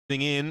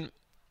in.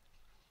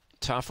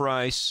 Tough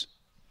race.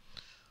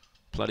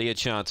 Plenty of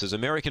chances.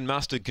 American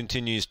Mustard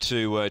continues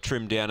to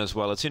trim down as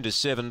well. It's into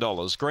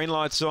 $7. Green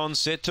light's on,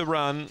 set to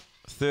run.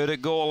 Third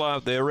at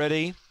Gawler. They're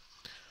ready.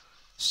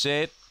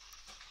 Set.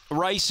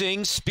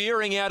 Racing,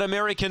 spearing out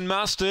American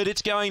Mustard.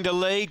 It's going to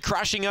lead,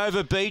 crushing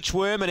over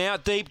Beachworm, and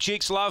out deep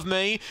Chicks Love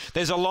Me.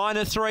 There's a line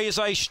of three as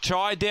they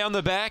chide down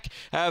the back.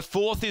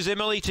 Fourth is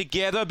Emily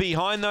Together.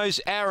 Behind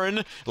those,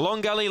 Aaron.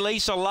 Long Gully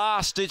Lisa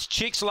last. It's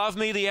Chicks Love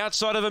Me, the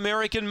outside of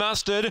American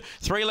Mustard.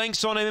 3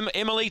 lengths on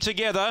Emily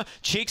Together.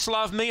 Chicks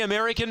Love Me,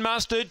 American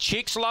Mustard.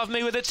 Chicks Love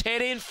Me with its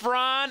head in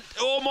front.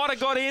 Oh, might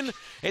have got in.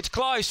 It's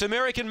close.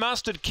 American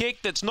Mustard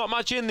kicked. That's not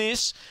much in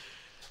this.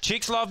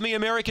 Chicks Love Me,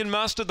 American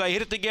Mustard. They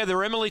hit it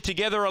together. Emily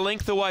Together a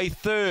length away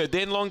third.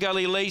 Then Long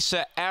Gully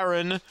Lisa,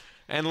 Aaron.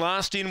 And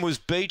last in was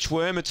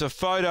Beachworm. It's a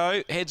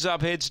photo. Heads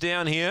up, heads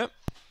down here.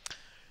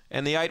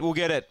 And the 8 will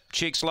get it.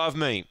 Chicks Love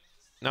Me.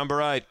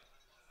 Number 8.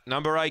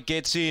 Number 8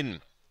 gets in.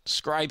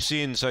 Scrapes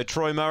in. So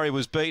Troy Murray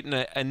was beaten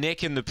a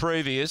neck in the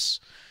previous.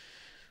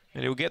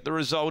 And he'll get the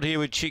result here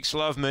with Chicks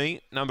Love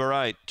Me. Number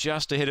 8.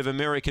 Just ahead of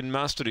American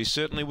Mustard, who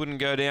certainly wouldn't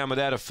go down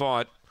without a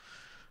fight.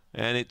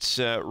 And it's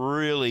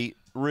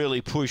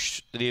really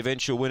pushed the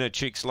eventual winner,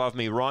 Chicks Love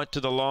Me, right to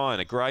the line.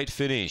 A great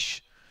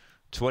finish.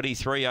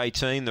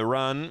 23.18 the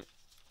run.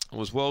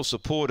 Was well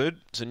supported.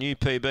 It's a new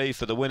PB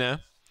for the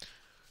winner.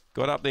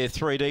 Got up there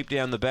 3 deep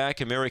down the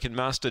back. American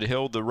Mustard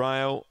held the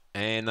rail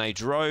and they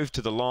drove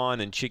to the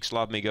line, and Chicks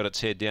Love Me got its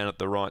head down at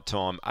the right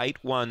time.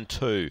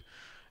 8-1-2.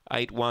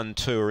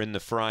 8-1-2 are in the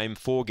frame.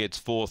 4 gets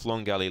fourth,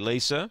 Long Gully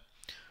Lisa.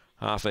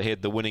 Half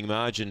ahead the winning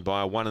margin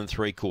by a 1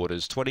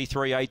 3/4.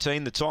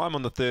 23.18 the time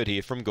on the third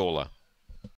here from Gawler.